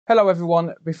Hello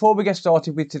everyone, before we get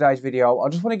started with today's video, I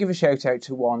just want to give a shout out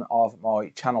to one of my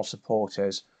channel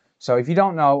supporters. So if you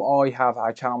don't know, I have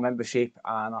a channel membership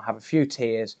and I have a few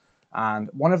tiers, and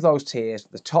one of those tiers,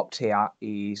 the top tier,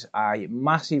 is a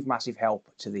massive help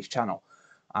to this channel.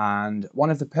 And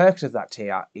one of the perks of that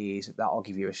tier is that I'll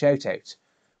give you a shout out.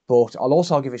 But I'll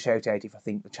also give a shout out if I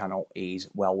think the channel is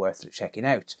well worth checking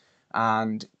out.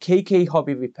 And Kiki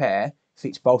Hobby Repair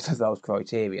fits both of those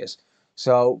criteria.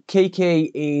 So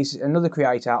Kiki is another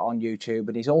creator on YouTube,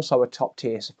 and he's also a top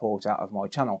tier supporter of my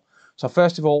channel. So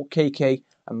first of all, Kiki,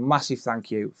 a massive thank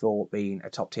you for being a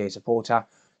top tier supporter.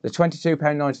 The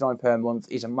 £22.99 per month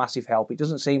is a massive help. It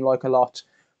doesn't seem like a lot,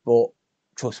 but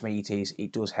trust me,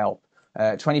 it does help.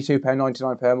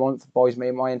 £22.99 per month buys me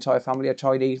and my entire family a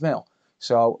Chinese meal.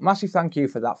 So massive thank you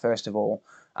for that first of all.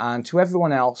 And to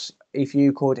everyone else, if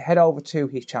you could head over to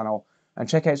his channel and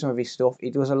check out some of his stuff. He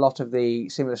does a lot of the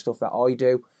similar stuff that I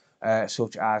do,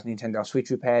 such as Nintendo Switch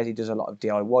repairs. He does a lot of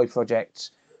DIY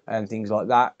projects and things like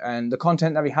that. And the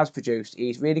content that he has produced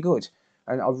is really good.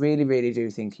 And I really do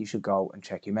think you should go and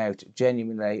check him out.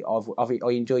 Genuinely, I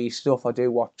enjoy his stuff. I do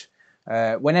watch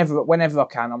whenever I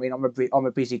can. I mean, I'm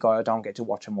a busy guy. I don't get to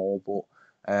watch them all,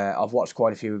 but I've watched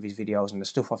quite a few of his videos, and the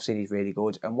stuff I've seen is really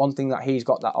good. And one thing that he's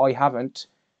got that I haven't,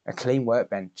 a clean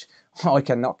workbench. I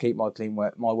cannot keep my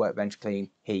workbench clean.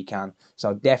 He can.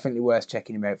 So definitely worth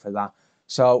checking him out for that.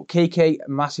 So Kiki,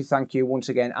 massive thank you once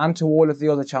again, and to all of the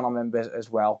other channel members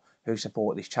as well who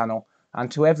support this channel,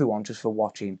 and to everyone just for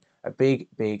watching. A big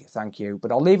thank you.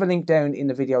 But I'll leave a link down in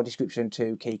the video description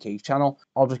to Kiki's channel.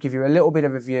 I'll just give you a little bit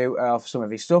of a view of some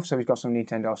of his stuff. So he's got some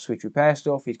Nintendo Switch repair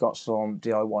stuff. He's got some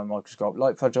DIY microscope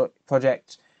light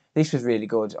projects. This was really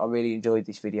good. I really enjoyed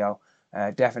this video.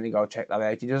 Definitely go check that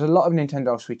out. He does a lot of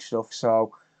Nintendo Switch stuff,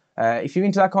 so if you're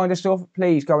into that kind of stuff,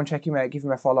 please go and check him out, give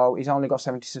him a follow. He's only got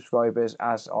 70 subscribers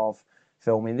as of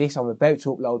filming this. I'm about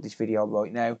to upload this video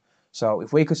right now, so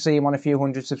if we could see him on a few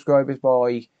hundred subscribers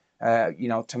by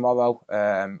tomorrow,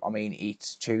 I mean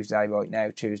it's Tuesday right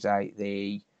now, Tuesday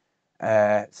the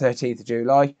 13th of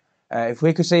July. If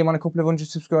we could see him on a couple of hundred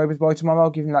subscribers by tomorrow,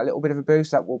 give him that little bit of a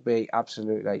boost, that would be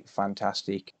absolutely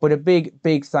fantastic. But a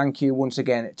big thank you once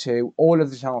again to all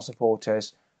of the channel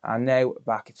supporters. And now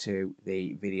back to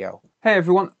the video. Hey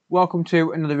everyone, welcome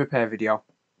to another repair video.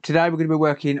 Today we're going to be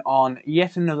working on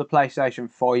yet another PlayStation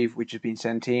 5 which has been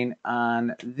sent in,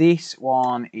 and this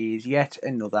one is yet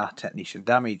another technician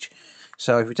damage.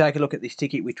 So if we take a look at this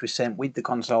ticket which was sent with the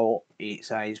console, it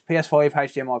says PS5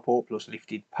 HDMI port plus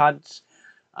lifted pads.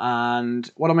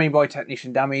 And what I mean by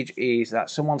technician damage is that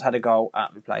someone's had a go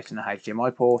at replacing the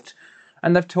HDMI port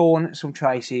and they've torn some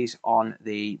traces on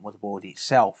the motherboard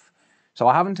itself. So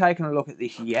I haven't taken a look at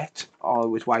this yet. I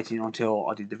was waiting until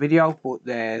I did the video, but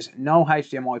there's no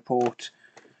HDMI port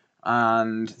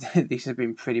and this has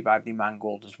been pretty badly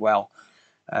mangled as well.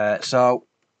 So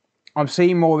I'm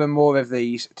seeing more and more of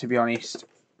these, to be honest,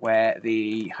 where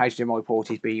the HDMI port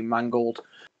is being mangled.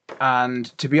 And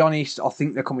to be honest, I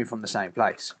think they're coming from the same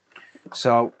place.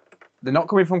 So they're not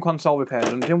coming from Console Repair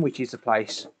Dungeon, which is the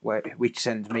place which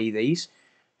sends me these.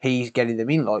 He's getting them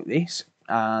in like this,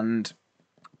 and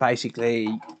basically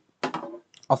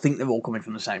I think they're all coming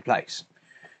from the same place.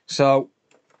 So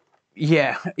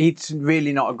yeah, it's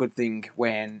really not a good thing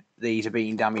when these are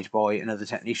being damaged by another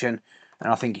technician, and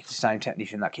I think it's the same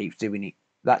technician that keeps doing it.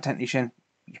 That technician,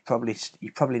 you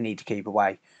probably need to keep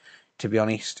away, to be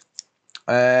honest.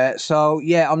 So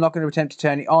yeah, I'm not going to attempt to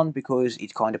turn it on because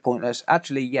it's kind of pointless.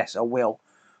 Actually, yes, I will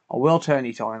turn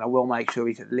it on, and I will make sure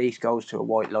it at least goes to a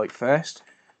white light first.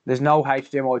 There's no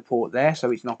HDMI port there,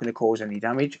 so it's not going to cause any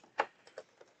damage.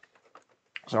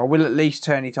 So I will at least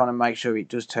turn it on and make sure it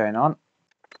does turn on.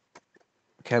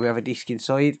 Okay, we have a disc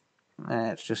inside.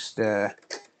 Let's just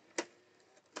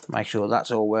make sure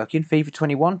that's all working. FIFA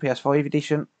 21 PS5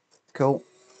 edition. Cool.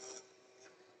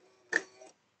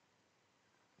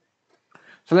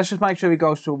 So let's just make sure it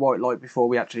goes to a white light before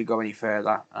we actually go any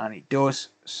further, and it does.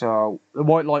 So the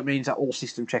white light means that all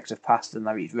system checks have passed and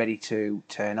that it's ready to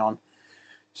turn on.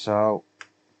 So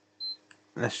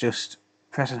let's just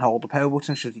press and hold the power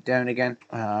button, shut it down again,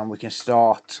 and we can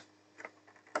start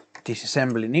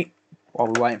disassembling it while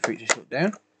we're waiting for it to shut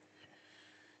down.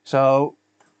 So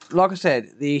like I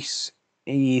said, this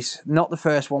is not the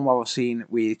first one I've seen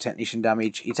with technician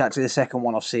damage. It's actually the second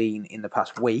one I've seen in the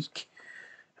past week.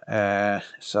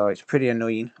 So it's pretty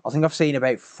annoying. I think I've seen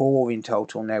about 4 in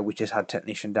total now which has had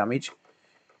technician damage.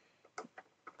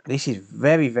 This is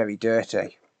very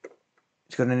dirty.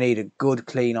 It's going to need a good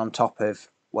clean on top of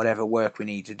whatever work we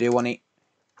need to do on it.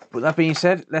 But that being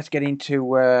said, let's get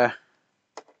into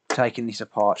taking this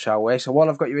apart, shall we? So while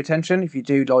I've got your attention, if you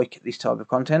do like this type of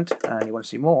content and you want to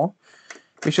see more,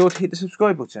 be sure to hit the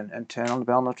subscribe button and turn on the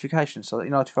bell notification so that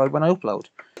you're notified when I upload.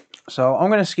 So I'm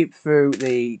going to skip through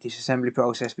the disassembly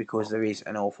process because there is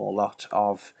an awful lot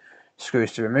of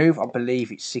screws to remove. I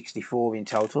believe it's 64 in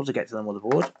total to get to the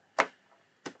motherboard.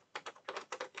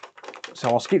 So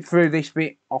I'll skip through this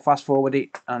bit, I'll fast forward it,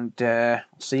 and I'll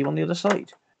see you on the other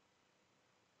side.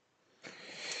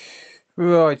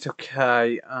 Right,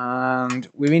 okay, and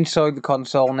we're inside the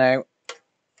console now,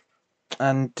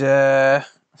 and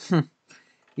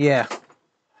yeah,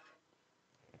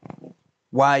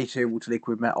 way too much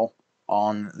liquid metal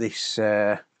on this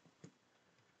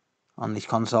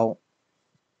console.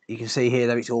 You can see here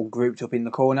that it's all grouped up in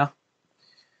the corner,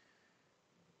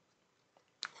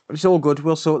 but it's all good.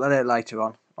 We'll sort that out later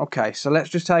on. Okay, so let's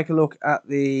just take a look at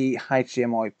the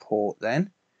HDMI port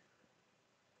then.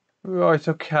 Right,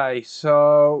 okay,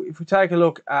 so if we take a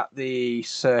look at the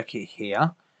circuit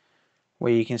here,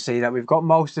 where you can see that we've got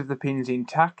most of the pins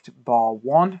intact, bar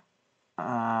one,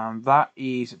 that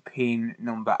is pin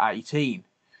number 18.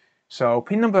 So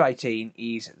pin number 18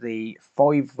 is the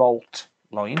 5-volt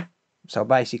line. So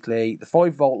basically, the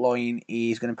 5-volt line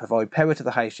is going to provide power to the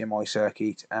HDMI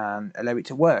circuit and allow it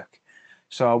to work.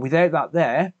 So without that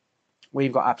there,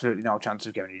 we've got absolutely no chance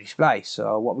of getting a display.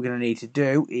 So what we're going to need to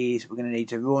do is we're going to need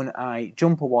to run a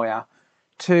jumper wire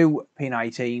to pin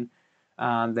 18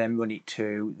 and then run it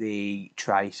to the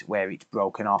trace where it's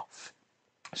broken off.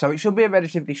 So it should be a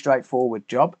relatively straightforward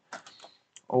job,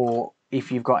 or if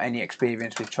you've got any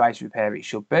experience with trace repair, it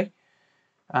should be.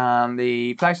 And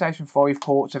the PlayStation 5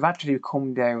 ports have actually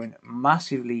come down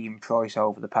massively in price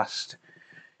over the past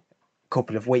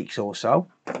couple of weeks or so.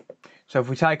 So if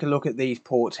we take a look at these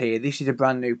ports here, this is a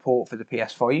brand new port for the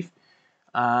PS5,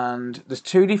 and there's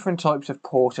two different types of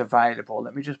port available.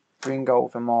 Let me just bring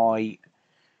over my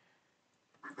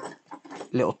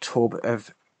little tub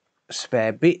of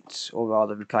spare bits, or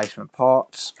rather replacement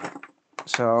parts.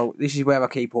 So this is where I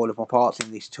keep all of my parts,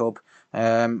 in this tub.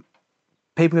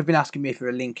 People have been asking me for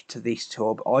a link to this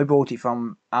tub. I bought it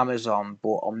from Amazon,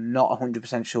 but I'm not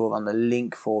 100% sure on the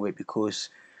link for it because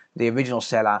the original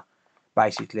seller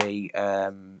basically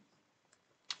they're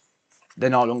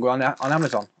no longer on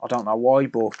Amazon. I don't know why,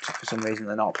 but for some reason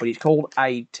they're not. But it's called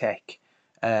AidTech,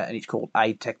 and it's called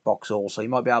AidTech Box All. So you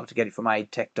might be able to get it from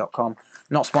aidtech.com.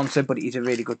 Not sponsored, but it is a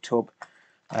really good tub.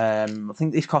 I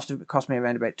think this cost me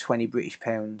around about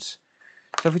 £20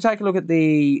 So if we take a look at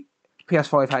the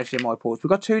PS5 HDMI ports, we've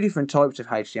got two different types of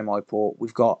HDMI port.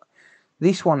 We've got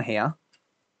this one here,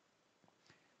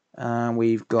 and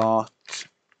we've got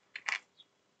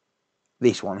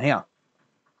this one here.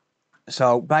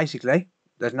 So basically,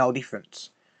 there's no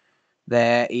difference.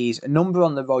 There is a number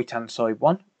on the right-hand side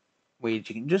one, which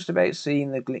you can just about see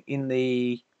in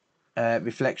the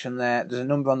reflection there. There's a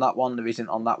number on that one, there isn't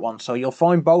on that one. So you'll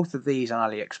find both of these on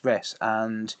AliExpress,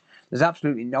 and there's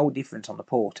absolutely no difference on the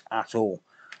port at all.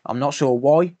 I'm not sure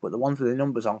why, but the ones with the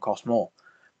numbers on cost more.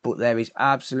 But there is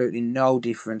absolutely no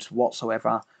difference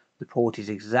whatsoever. The port is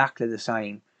exactly the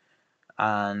same,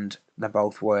 and they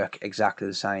both work exactly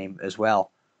the same as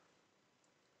well.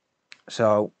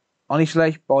 So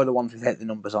honestly, buy the ones without the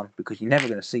numbers on, because you're never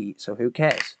going to see it, so who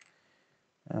cares?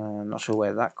 I'm not sure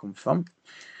where that comes from.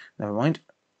 Never mind.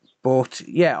 But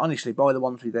yeah, honestly, buy the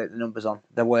ones without the numbers on.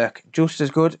 They work just as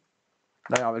good.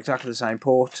 They are exactly the same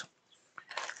port,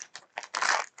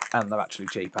 and they're actually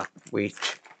cheaper, which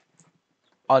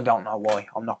I don't know why.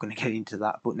 I'm not going to get into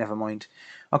that, but never mind.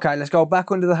 Okay, let's go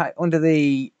back under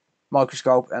the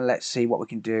microscope and let's see what we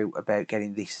can do about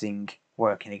getting this thing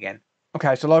working again.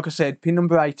 Okay, so like I said, pin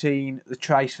number 18, the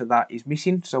trace for that is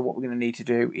missing. So what we're going to need to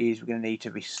do is we're going to need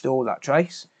to restore that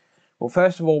trace. Well,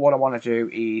 first of all, what I want to do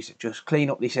is just clean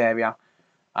up this area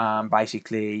and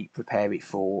basically prepare it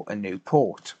for a new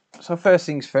port. So first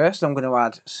things first, I'm going to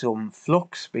add some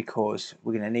flux, because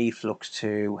we're going to need flux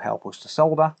to help us to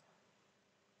solder.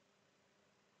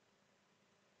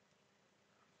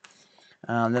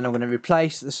 And then I'm going to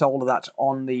replace the solder that's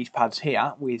on these pads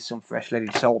here with some fresh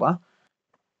leaded solder.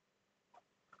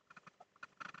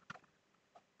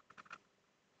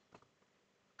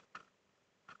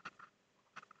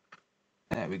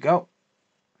 There we go.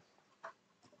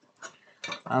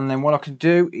 And then what I can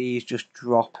do is just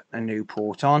drop a new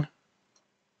port on.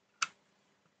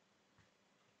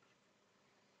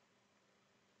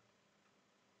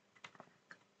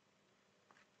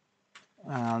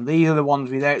 And these are the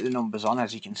ones without the numbers on,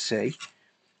 as you can see.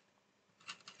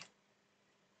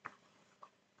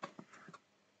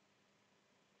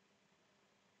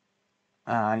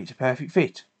 And it's a perfect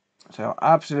fit. So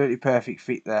absolutely perfect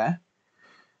fit there.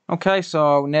 Okay,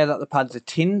 so now that the pads are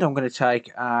tinned, I'm going to take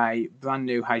a brand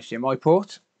new HDMI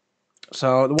port.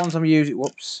 So the ones I'm using,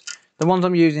 the ones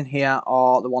I'm using here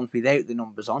are the ones without the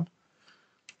numbers on.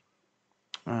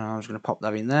 I'm just going to pop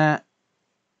that in there.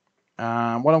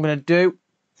 What I'm going to do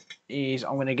is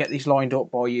I'm going to get this lined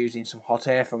up by using some hot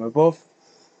air from above.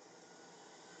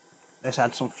 Let's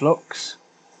add some flux.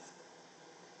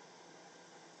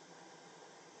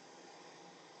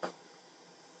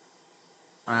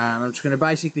 And I'm just going to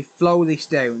basically flow this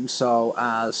down so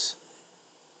as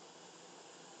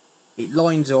it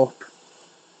lines up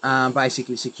and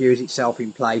basically secures itself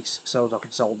in place so that I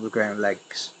can solder the ground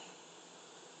legs.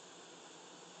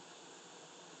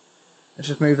 Let's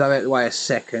just move that out of the way a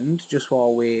second, just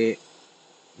while we're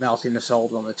melting the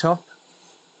solder on the top.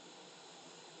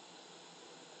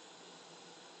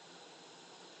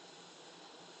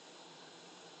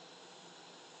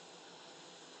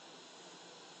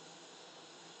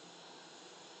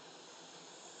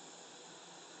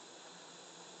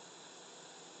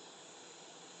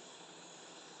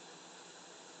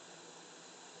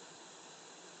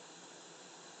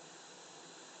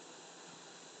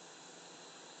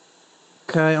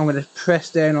 Okay, I'm going to press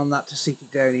down on that to sit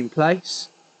it down in place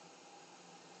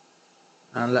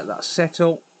and let that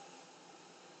settle.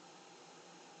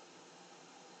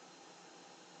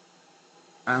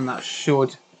 And that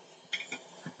should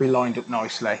be lined up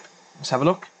nicely. Let's have a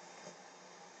look.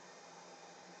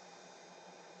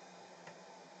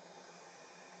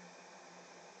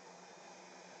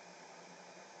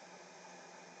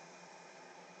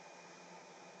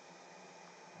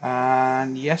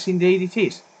 And yes, indeed it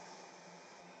is.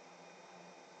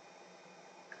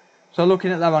 So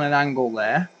looking at that on an angle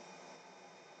there,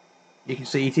 you can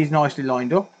see it is nicely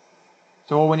lined up.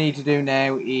 So all we need to do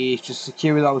now is just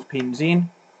secure those pins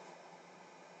in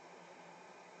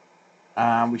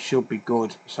and we should be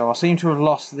good. So I seem to have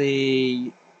lost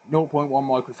the 0.1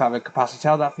 microfarad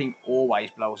capacitor. That thing always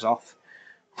blows off.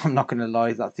 I'm not going to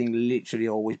lie, that thing literally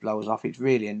always blows off. It's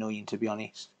really annoying, to be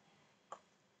honest.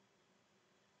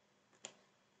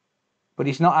 But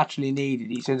it's not actually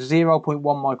needed. It's a 0.1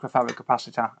 microfarad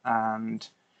capacitor and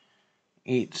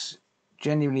it's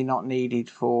genuinely not needed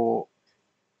for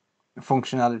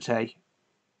functionality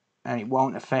and it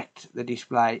won't affect the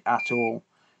display at all.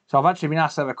 So I've actually been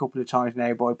asked that a couple of times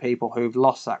now by people who've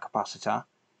lost that capacitor,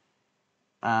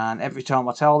 and every time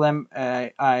I tell them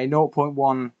a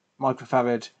 0.1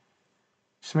 microfarad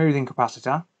smoothing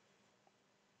capacitor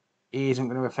isn't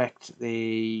going to affect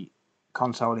the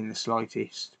console in the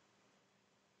slightest.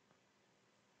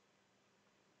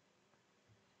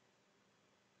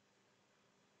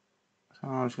 So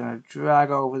I'm just going to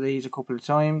drag over these a couple of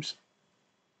times.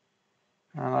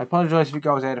 And I apologise if it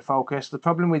goes out of focus. The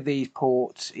problem with these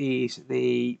ports is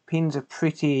the pins are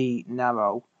pretty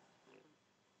narrow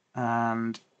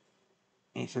and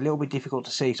it's a little bit difficult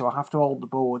to see, so I have to hold the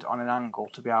board on an angle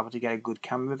to be able to get a good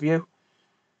camera view.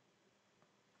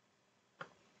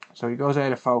 So it goes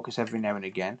out of focus every now and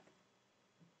again.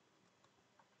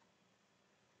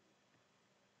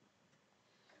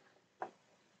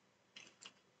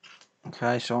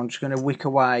 Okay, so I'm just going to wick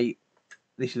away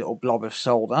this little blob of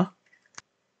solder.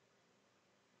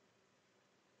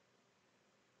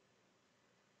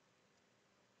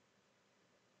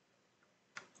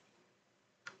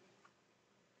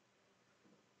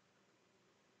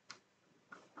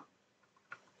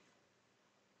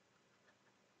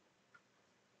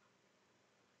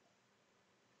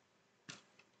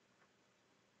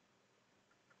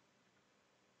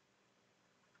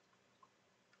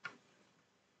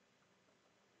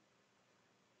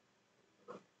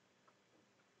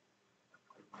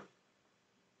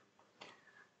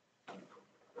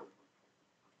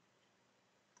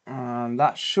 And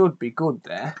that should be good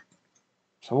there.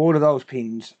 So all of those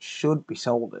pins should be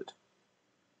soldered.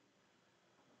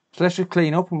 So let's just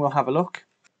clean up and we'll have a look.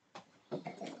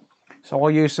 So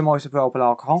I'll use some isopropyl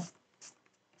alcohol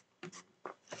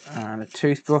and a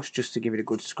toothbrush just to give it a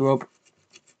good scrub.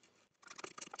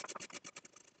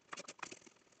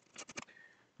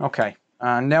 Okay,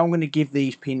 and now I'm going to give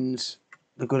these pins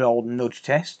the good old nudge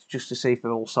test just to see if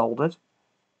they're all soldered.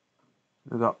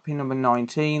 We've got pin number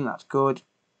 19, that's good.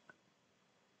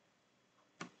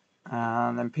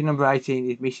 And then pin number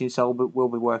 18 is missing, so we'll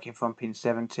be working from pin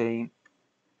 17.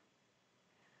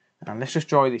 And let's just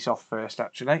dry this off first,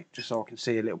 actually, just so I can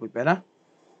see a little bit better.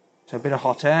 So a bit of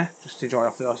hot air just to dry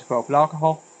off the isopropyl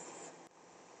alcohol.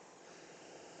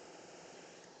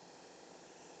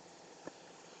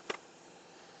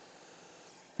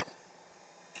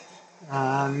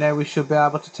 And now we should be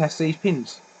able to test these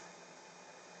pins.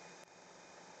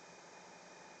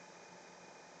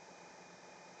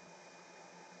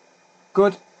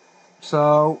 Good.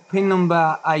 So pin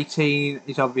number 18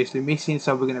 is obviously missing,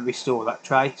 so we're going to restore that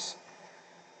trace.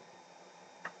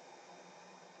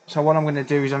 So what I'm going to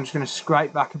do is I'm just going to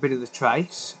scrape back a bit of the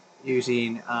trace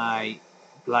using a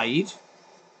blade.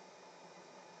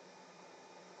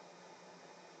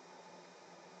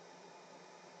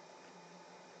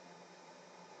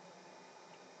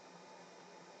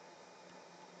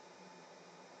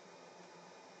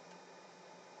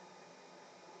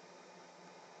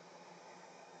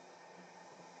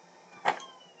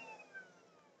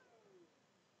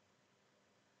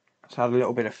 So I have a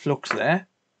little bit of flux there.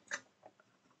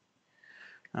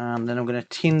 And then I'm going to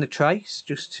tin the trace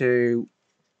just to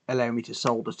allow me to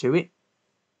solder to it.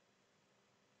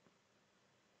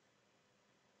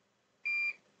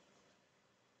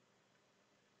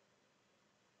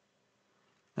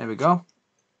 There we go.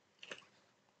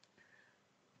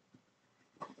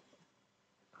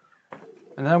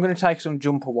 And then I'm going to take some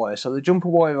jumper wire. So the jumper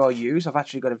wire I use, I've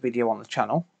actually got a video on the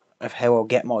channel of how I'll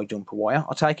get my jumper wire.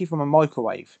 I'll take it from a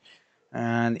microwave,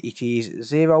 and it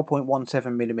is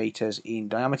 0.17 millimeters in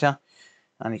diameter,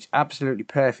 and it's absolutely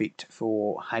perfect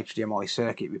for HDMI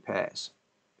circuit repairs.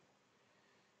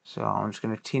 So I'm just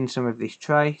going to tin some of this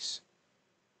trace,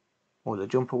 or the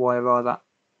jumper wire rather,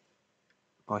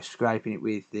 by scraping it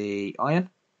with the iron.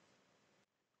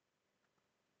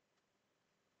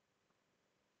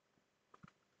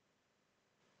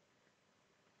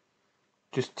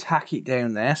 Just tack it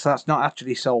down there, so that's not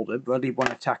actually soldered, but I did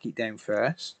want to tack it down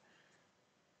first.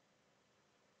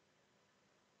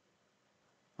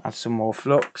 Add some more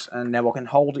flux, and now I can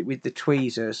hold it with the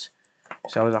tweezers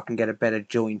so as I can get a better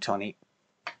joint on it.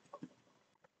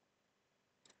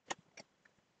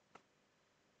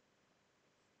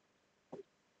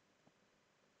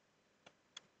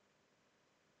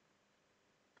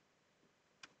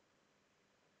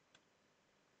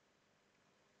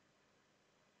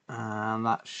 And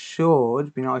that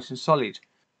should be nice and solid.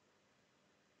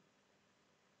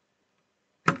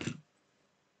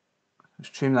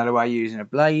 Just trim that away using a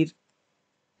blade.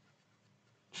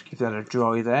 Just give that a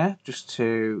dry there, just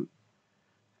to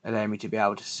allow me to be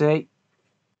able to see.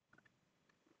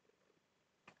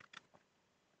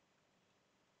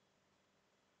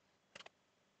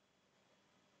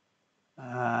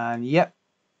 And yep.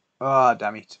 Oh,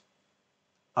 damn it.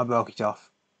 I broke it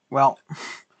off. Well,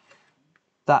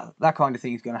 that kind of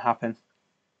thing is going to happen.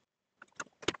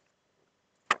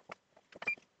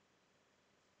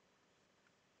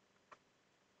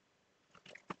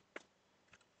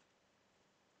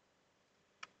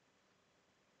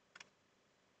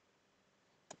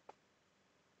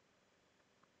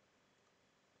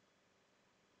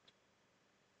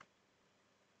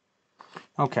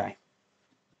 Okay.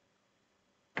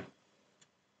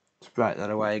 Let's break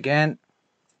that away again.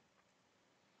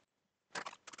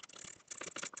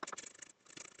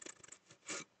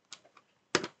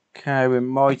 Okay, we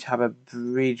might have a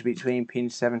bridge between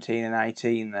pins 17 and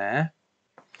 18 there.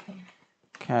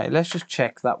 Okay, let's just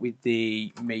check that with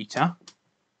the meter.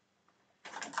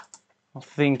 I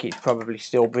think it's probably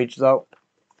still bridged though.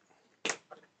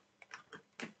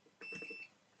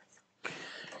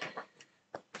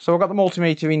 So I've got the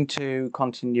multimeter into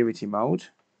continuity mode.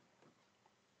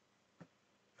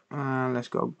 And let's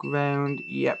go ground.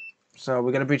 Yep. So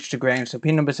we're going to bridge to ground. So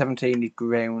pin number 17 is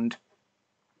ground.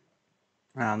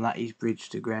 And that is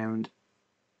bridged to ground.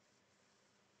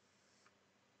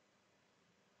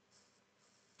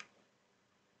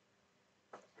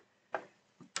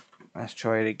 Let's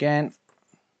try it again.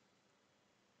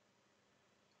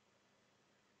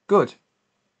 Good.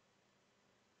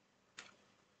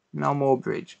 No more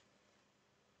bridge.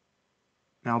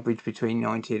 Now bridge between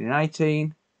 19 and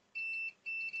 18.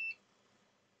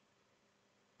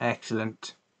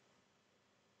 Excellent.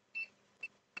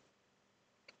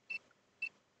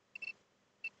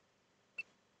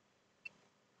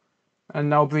 And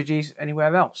no bridges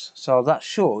anywhere else. So that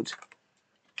should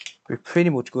be pretty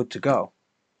much good to go.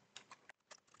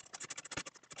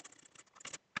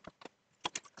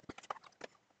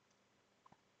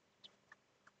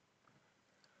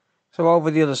 So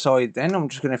over the other side then, I'm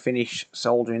just going to finish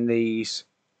soldering these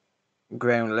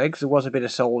ground legs. There was a bit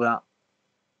of solder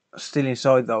still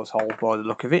inside those holes by the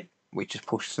look of it, which is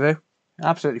pushed through.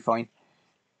 Absolutely fine.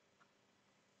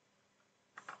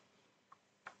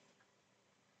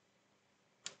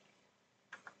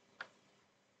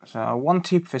 So one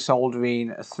tip for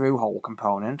soldering a through hole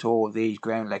component, or these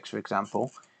ground legs for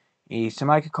example, is to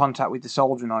make a contact with the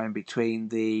soldering iron between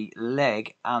the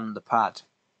leg and the pad.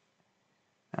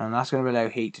 And that's going to allow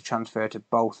heat to transfer to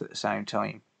both at the same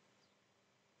time.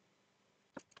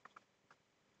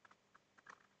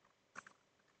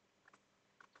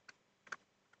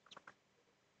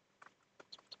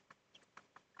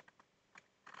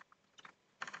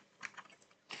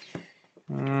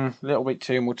 A little bit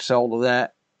too much solder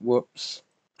there. Whoops.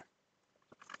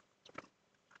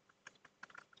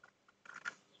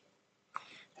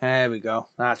 There we go.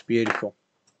 That's beautiful.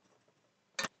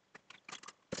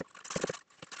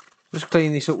 Just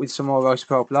clean this up with some more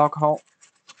isopropyl alcohol.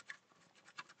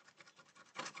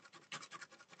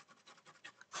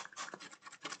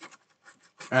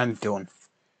 And done.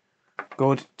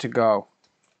 Good to go.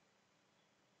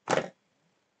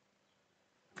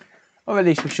 Or at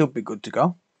least we should be good to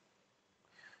go.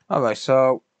 Alright,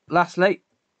 so lastly,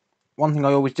 one thing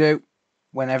I always do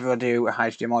whenever I do a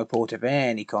HDMI port of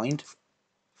any kind,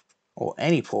 or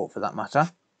any port for that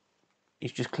matter,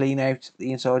 is just clean out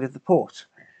the inside of the port.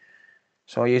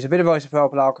 So I use a bit of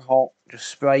isopropyl alcohol, just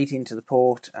spray it into the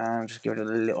port and just give it a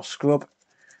little scrub.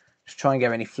 Just try and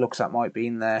get any flux that might be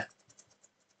in there.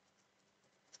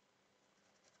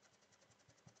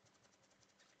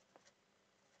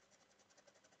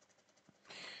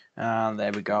 And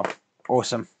there we go.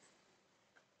 Awesome.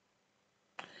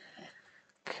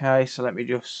 Okay, so let me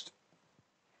just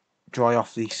dry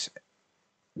off this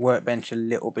workbench a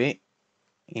little bit.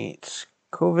 It's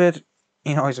covered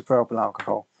in isopropyl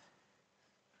alcohol.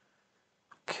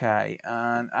 Okay,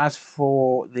 and as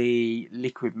for the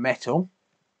liquid metal,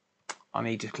 I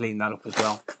need to clean that up as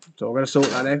well. So we're going to sort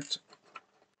that out.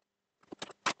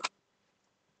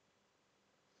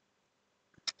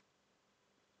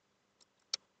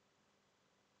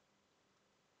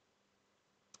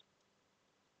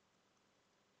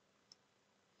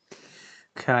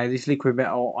 Okay, this liquid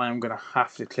metal I am going to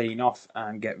have to clean off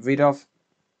and get rid of.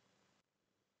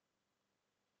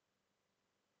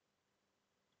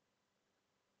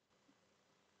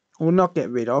 Well, not get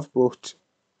rid of, but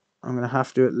I'm going to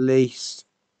have to at least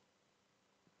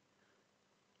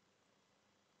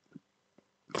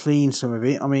clean some of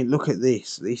it. I mean, look at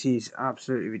this. This is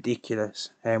absolutely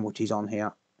ridiculous how much is on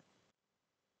here.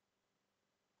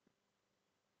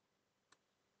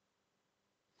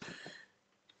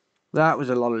 That was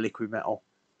a lot of liquid metal.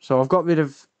 So I've got rid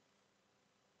of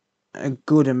a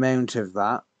good amount of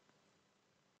that.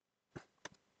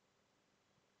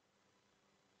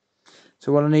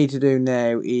 So what I need to do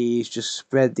now is just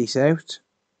spread this out.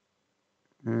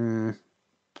 That's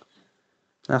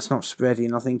not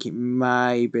spreading. I think it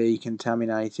may be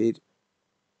contaminated.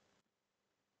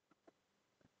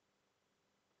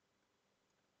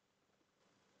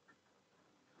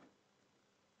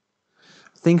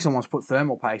 I think someone's put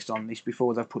thermal paste on this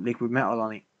before they've put liquid metal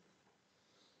on it.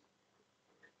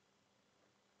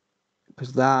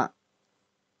 Because that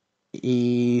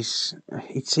is...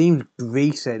 it seems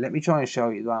greasy. Let me try and show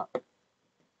you that.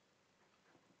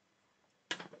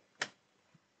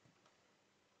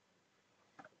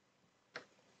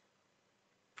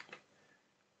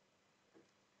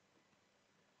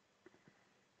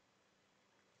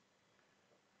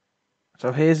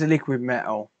 So here's the liquid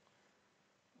metal.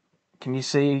 Can you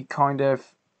see kind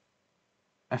of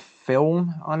a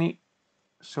film on it,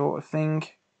 sort of thing?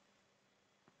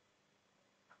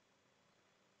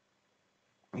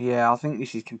 Yeah, I think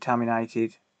this is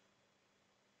contaminated.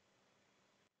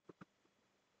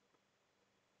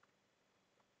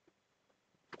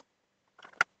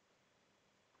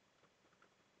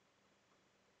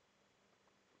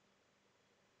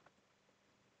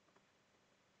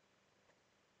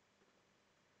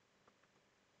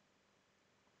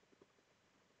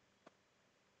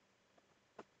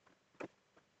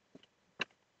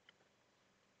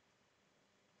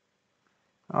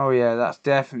 Oh yeah, that's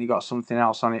definitely got something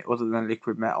else on it other than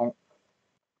liquid metal.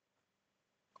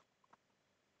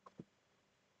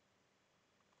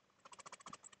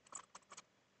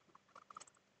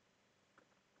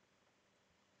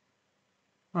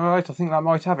 Alright, I think that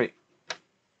might have it.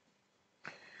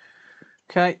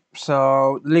 Okay,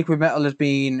 so the liquid metal has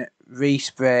been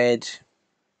respread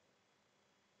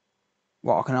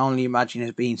what I can only imagine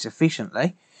has been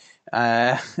sufficiently.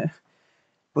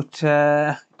 But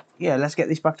yeah, let's get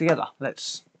this back together.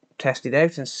 Let's test it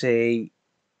out and see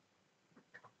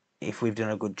if we've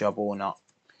done a good job or not.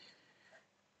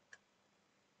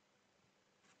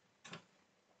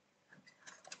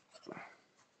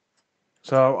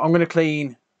 So I'm going to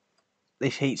clean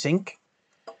this heatsink.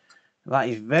 That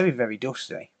is very, very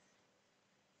dusty.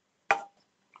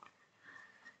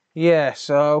 Yeah,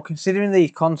 so considering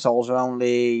these consoles are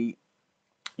only,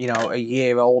 you know, a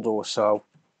year old or so,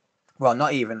 well,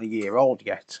 not even a year old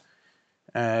yet,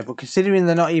 but considering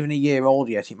they're not even a year old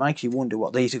yet, it makes you wonder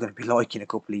what these are going to be like in a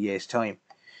couple of years' time.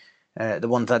 The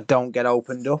ones that don't get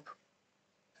opened up.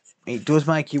 It does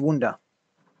make you wonder.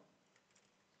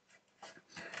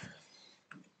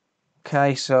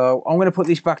 Okay, so I'm going to put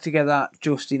this back together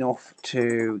just enough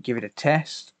to give it a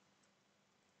test.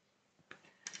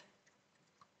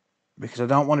 because I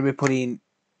don't want to be putting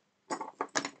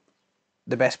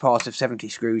the best part of 70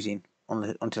 screws in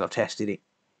until I've tested it.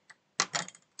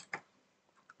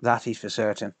 That is for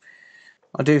certain.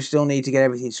 I do still need to get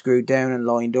everything screwed down and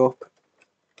lined up.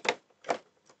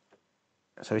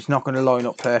 So it's not going to line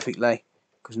up perfectly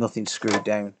because nothing's screwed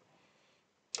down.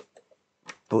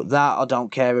 But that I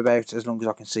don't care about as long as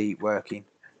I can see it working.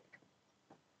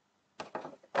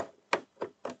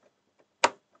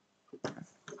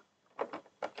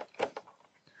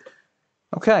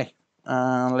 Okay,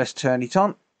 and let's turn it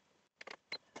on.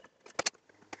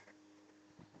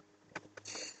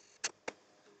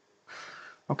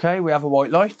 Okay, we have a white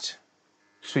light.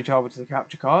 Switch over to the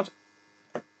capture card.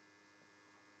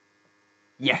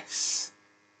 Yes,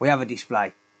 we have a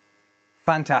display.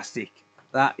 Fantastic.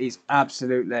 That is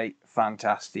absolutely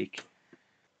fantastic.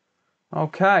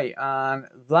 Okay, and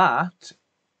that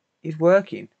is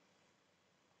working.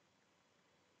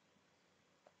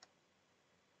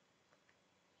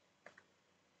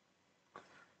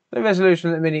 The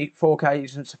resolution at the minute 4K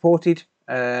isn't supported.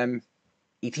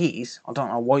 It is. I don't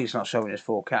know why it's not showing us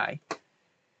 4K,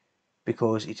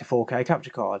 because it's a 4K capture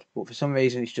card, but for some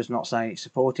reason it's just not saying it's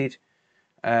supported.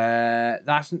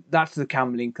 That's the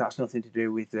cam link. That's nothing to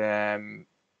do with.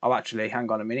 Oh, actually, hang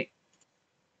on a minute.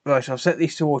 Right, so I've set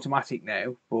this to automatic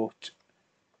now, but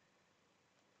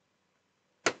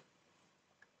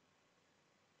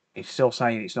it's still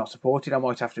saying it's not supported. I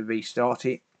might have to restart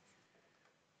it.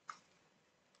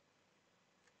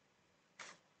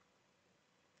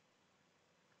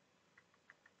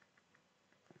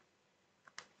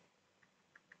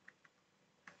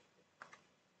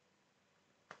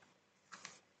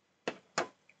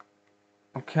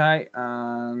 Okay,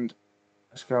 and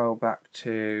let's go back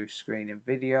to screen and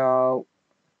video.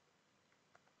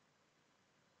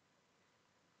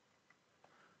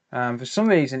 For some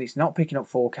reason, it's not picking up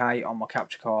 4K on my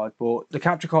capture card, but the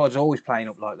capture card's always playing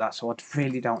up like that, so I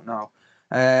really don't know.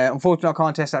 Unfortunately, I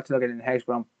can't test that till I get in the house,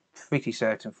 but I'm pretty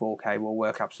certain 4K will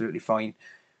work absolutely fine.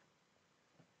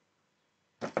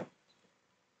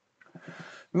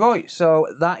 Right, so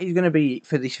that is going to be it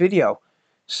for this video.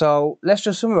 So let's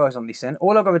just summarise on this then.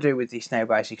 All I've got to do with this now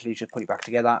basically is just put it back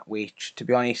together, which, to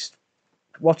be honest,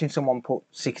 watching someone put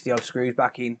 60 odd screws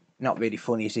back in, not really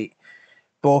fun, is it?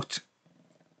 But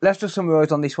let's just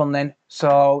summarise on this one then.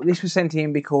 So this was sent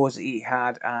in because it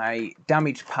had a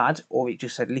damaged pad, or it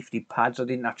just said lifted pads. I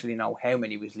didn't actually know how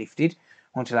many was lifted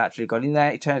until I actually got in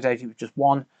there. It turns out it was just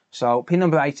one. So pin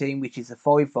number 18, which is the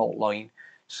 5-volt line.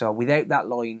 So without that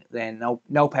line, then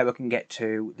no power can get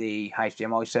to the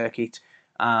HDMI circuit,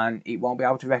 and it won't be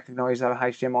able to recognise that a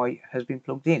HDMI has been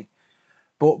plugged in.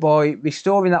 But by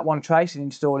restoring that one trace and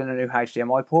installing a new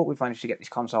HDMI port, we've managed to get this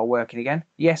console working again.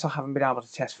 Yes, I haven't been able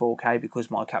to test 4K because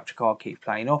my capture card keeps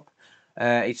playing up.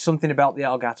 It's something about the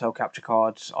Elgato capture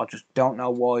cards. I just don't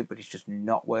know why, but it's just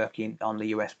not working on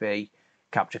the USB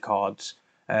capture cards.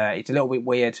 It's a little bit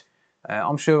weird.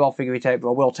 I'm sure I'll figure it out, but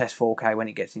I will test 4K when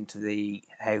it gets into the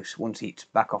house once it's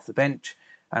back off the bench,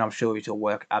 and I'm sure it'll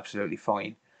work absolutely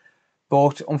fine.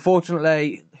 But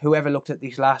unfortunately, whoever looked at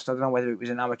this last, I don't know whether it was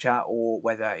an amateur or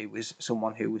whether it was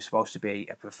someone who was supposed to be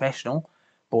a professional,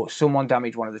 but someone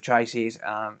damaged one of the traces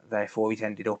and therefore it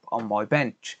ended up on my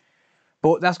bench.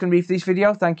 But that's going to be for this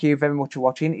video. Thank you very much for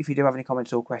watching. If you do have any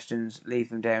comments or questions, leave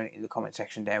them down in the comment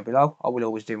section down below. I will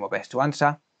always do my best to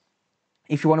answer.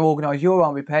 If you want to organise your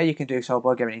own repair, you can do so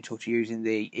by getting in touch using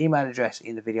the email address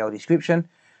in the video description,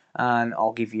 and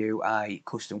I'll give you a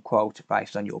custom quote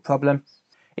based on your problem.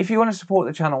 If you want to support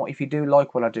the channel, if you do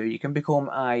like what I do, you can become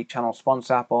a channel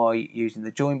sponsor by using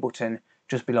the join button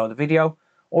just below the video,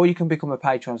 or you can become a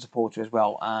Patreon supporter as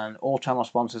well, and all channel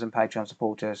sponsors and Patreon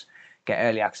supporters get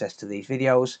early access to these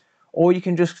videos, or you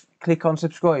can just click on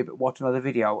subscribe, watch another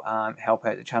video and help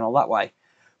out the channel that way.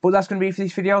 But that's going to be for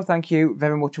this video. Thank you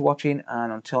very much for watching,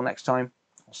 and until next time,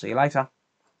 I'll see you later.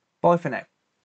 Bye for now.